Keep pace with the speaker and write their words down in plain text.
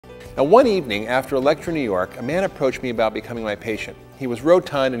Now, one evening after a lecture in New York, a man approached me about becoming my patient. He was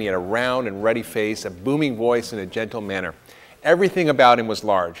rotund and he had a round and ruddy face, a booming voice, and a gentle manner. Everything about him was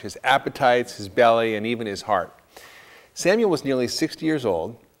large, his appetites, his belly, and even his heart. Samuel was nearly 60 years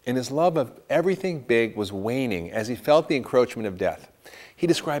old, and his love of everything big was waning as he felt the encroachment of death. He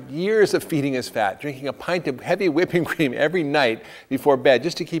described years of feeding his fat, drinking a pint of heavy whipping cream every night before bed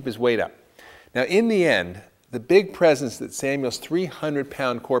just to keep his weight up. Now, in the end, the big presents that Samuel's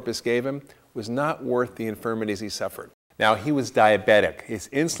 300-pound corpus gave him was not worth the infirmities he suffered. Now, he was diabetic. His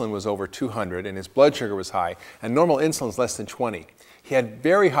insulin was over 200 and his blood sugar was high, and normal insulin is less than 20. He had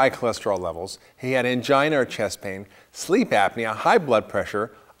very high cholesterol levels. He had angina or chest pain, sleep apnea, high blood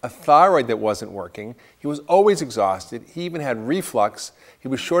pressure, a thyroid that wasn't working. He was always exhausted. He even had reflux. He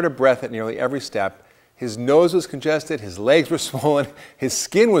was short of breath at nearly every step. His nose was congested, his legs were swollen, his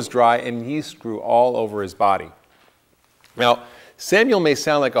skin was dry, and yeast grew all over his body. Now, Samuel may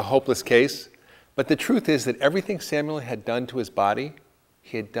sound like a hopeless case, but the truth is that everything Samuel had done to his body,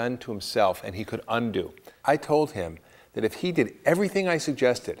 he had done to himself, and he could undo. I told him that if he did everything I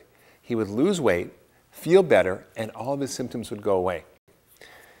suggested, he would lose weight, feel better, and all of his symptoms would go away.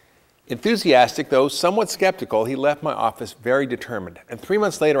 Enthusiastic, though somewhat skeptical, he left my office very determined, and 3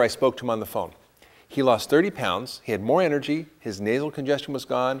 months later I spoke to him on the phone. He lost 30 pounds, he had more energy, his nasal congestion was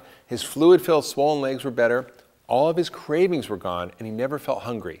gone, his fluid-filled swollen legs were better, all of his cravings were gone, and he never felt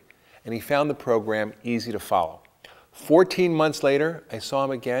hungry. And he found the program easy to follow. 14 months later, I saw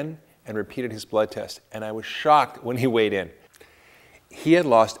him again and repeated his blood test, and I was shocked when he weighed in. He had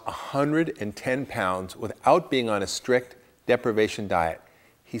lost 110 pounds without being on a strict deprivation diet.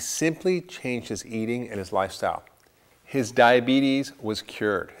 He simply changed his eating and his lifestyle. His diabetes was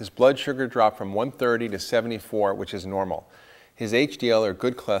cured. His blood sugar dropped from 130 to 74, which is normal. His HDL, or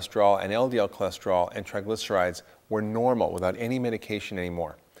good cholesterol, and LDL cholesterol and triglycerides were normal without any medication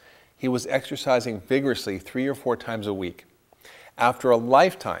anymore. He was exercising vigorously 3 or 4 times a week. After a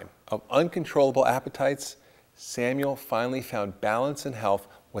lifetime of uncontrollable appetites, Samuel finally found balance and health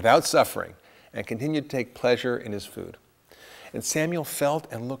without suffering and continued to take pleasure in his food. And Samuel felt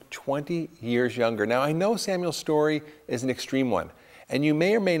and looked 20 years younger. Now, I know Samuel's story is an extreme one, and you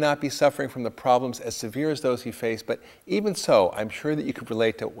may or may not be suffering from the problems as severe as those he faced, but even so, I'm sure that you could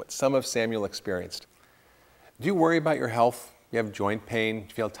relate to what some of Samuel experienced. Do you worry about your health? Do you have joint pain? Do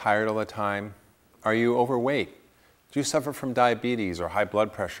you feel tired all the time? Are you overweight? Do you suffer from diabetes or high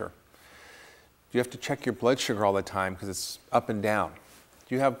blood pressure? Do you have to check your blood sugar all the time because it's up and down?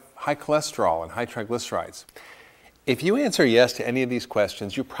 Do you have high cholesterol and high triglycerides? If you answer yes to any of these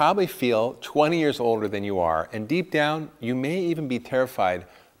questions, you probably feel 20 years older than you are, and deep down, you may even be terrified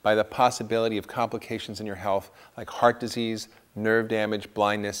by the possibility of complications in your health like heart disease, nerve damage,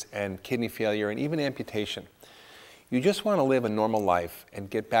 blindness, and kidney failure, and even amputation. You just want to live a normal life and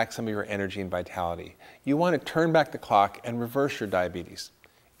get back some of your energy and vitality. You want to turn back the clock and reverse your diabetes,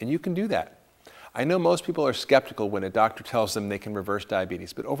 and you can do that. I know most people are skeptical when a doctor tells them they can reverse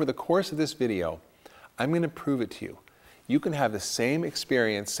diabetes, but over the course of this video, I'm going to prove it to you. You can have the same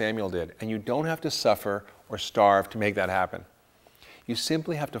experience Samuel did, and you don't have to suffer or starve to make that happen. You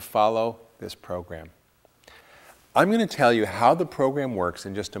simply have to follow this program. I'm going to tell you how the program works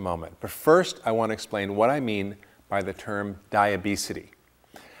in just a moment, but first I want to explain what I mean by the term diabesity.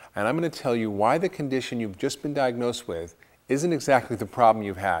 And I'm going to tell you why the condition you've just been diagnosed with isn't exactly the problem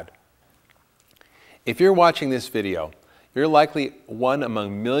you've had. If you're watching this video, you're likely one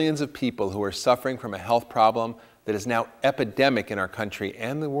among millions of people who are suffering from a health problem that is now epidemic in our country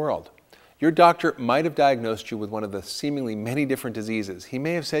and the world. Your doctor might have diagnosed you with one of the seemingly many different diseases. He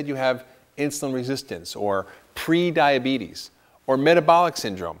may have said you have insulin resistance, or pre-diabetes, or metabolic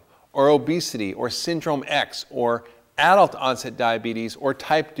syndrome, or obesity, or syndrome X, or adult onset diabetes, or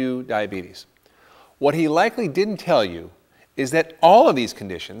type 2 diabetes. What he likely didn't tell you is that all of these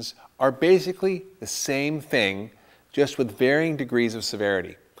conditions are basically the same thing, just with varying degrees of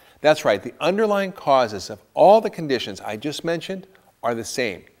severity. That's right, the underlying causes of all the conditions I just mentioned are the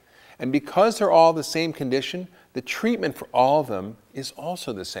same. And because they're all the same condition, the treatment for all of them is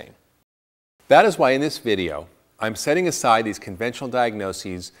also the same. That is why in this video, I'm setting aside these conventional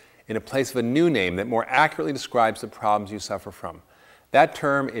diagnoses in a place of a new name that more accurately describes the problems you suffer from. That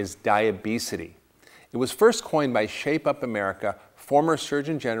term is diabesity. It was first coined by Shape Up America former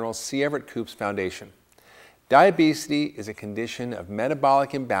Surgeon General C. Everett Koop's foundation. Diabesity is a condition of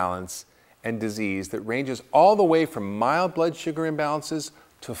metabolic imbalance and disease that ranges all the way from mild blood sugar imbalances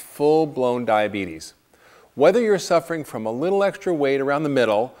to full-blown diabetes. Whether you're suffering from a little extra weight around the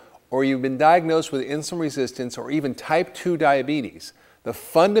middle, or you've been diagnosed with insulin resistance or even type 2 diabetes, the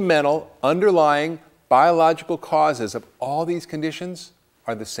fundamental underlying biological causes of all these conditions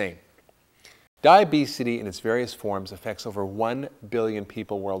are the same. Diabesity in its various forms affects over 1 billion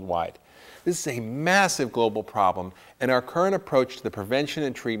people worldwide. This is a massive global problem, and our current approach to the prevention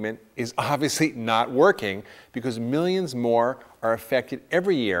and treatment is obviously not working because millions more are affected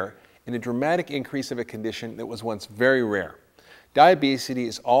every year in a dramatic increase of a condition that was once very rare. Diabesity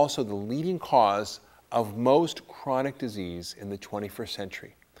is also the leading cause of most chronic disease in the 21st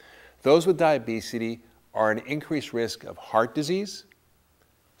century. Those with diabesity are at an increased risk of heart disease,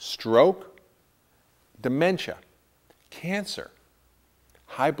 stroke, dementia, cancer,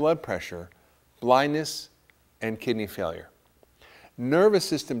 high blood pressure, blindness, and kidney failure. Nervous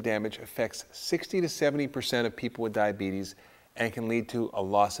system damage affects 60 to 70% of people with diabetes and can lead to a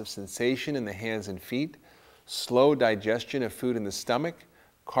loss of sensation in the hands and feet, slow digestion of food in the stomach,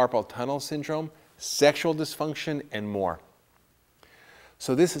 carpal tunnel syndrome, sexual dysfunction, and more.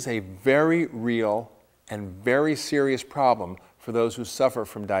 So this is a very real and very serious problem for those who suffer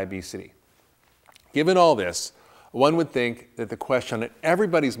from diabesity. Given all this, one would think that the question on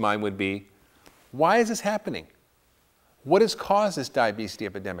everybody's mind would be, why is this happening? What has caused this diabesity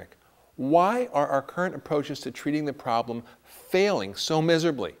epidemic? Why are our current approaches to treating the problem failing so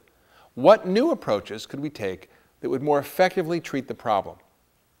miserably? What new approaches could we take that would more effectively treat the problem?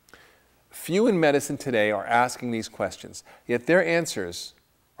 Few in medicine today are asking these questions, yet their answers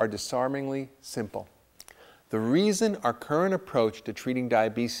are disarmingly simple. The reason our current approach to treating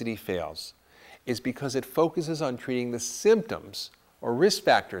diabesity fails is because it focuses on treating the symptoms or risk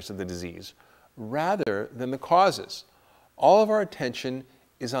factors of the disease rather than the causes. All of our attention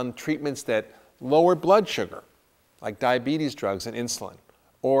is on treatments that lower blood sugar, like diabetes drugs and insulin,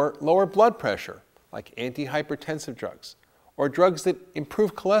 or lower blood pressure, like antihypertensive drugs, or drugs that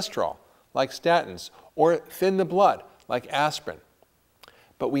improve cholesterol, like statins, or thin the blood, like aspirin.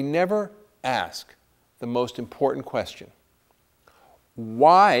 But we never ask the most important question.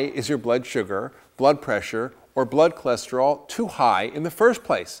 Why is your blood sugar, blood pressure, or blood cholesterol too high in the first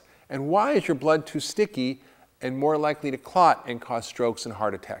place? And why is your blood too sticky and more likely to clot and cause strokes and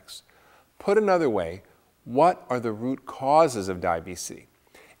heart attacks? Put another way, what are the root causes of diabetes?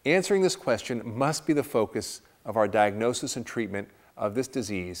 Answering this question must be the focus of our diagnosis and treatment of this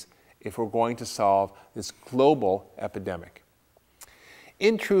disease if we're going to solve this global epidemic.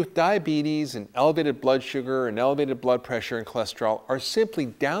 In truth, diabetes and elevated blood sugar and elevated blood pressure and cholesterol are simply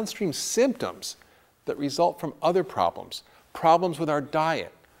downstream symptoms that result from other problems, problems with our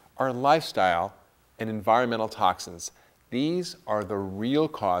diet, our lifestyle, and environmental toxins. These are the real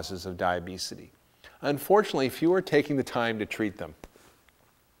causes of diabetes. Unfortunately, few are taking the time to treat them.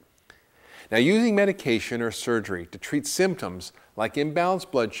 Now, using medication or surgery to treat symptoms like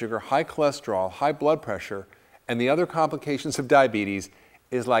imbalanced blood sugar, high cholesterol, high blood pressure, and the other complications of diabetes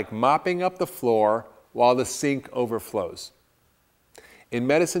is like mopping up the floor while the sink overflows. In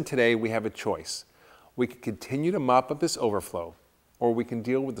medicine today, we have a choice. We can continue to mop up this overflow, or we can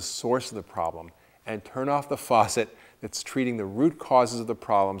deal with the source of the problem and turn off the faucet that's treating the root causes of the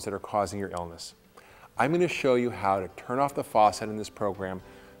problems that are causing your illness. I'm going to show you how to turn off the faucet in this program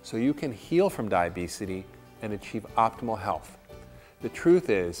so you can heal from diabetes and achieve optimal health. The truth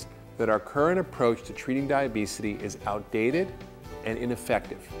is that our current approach to treating diabetes is outdated and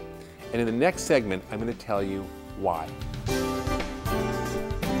ineffective. And in the next segment, I'm going to tell you why.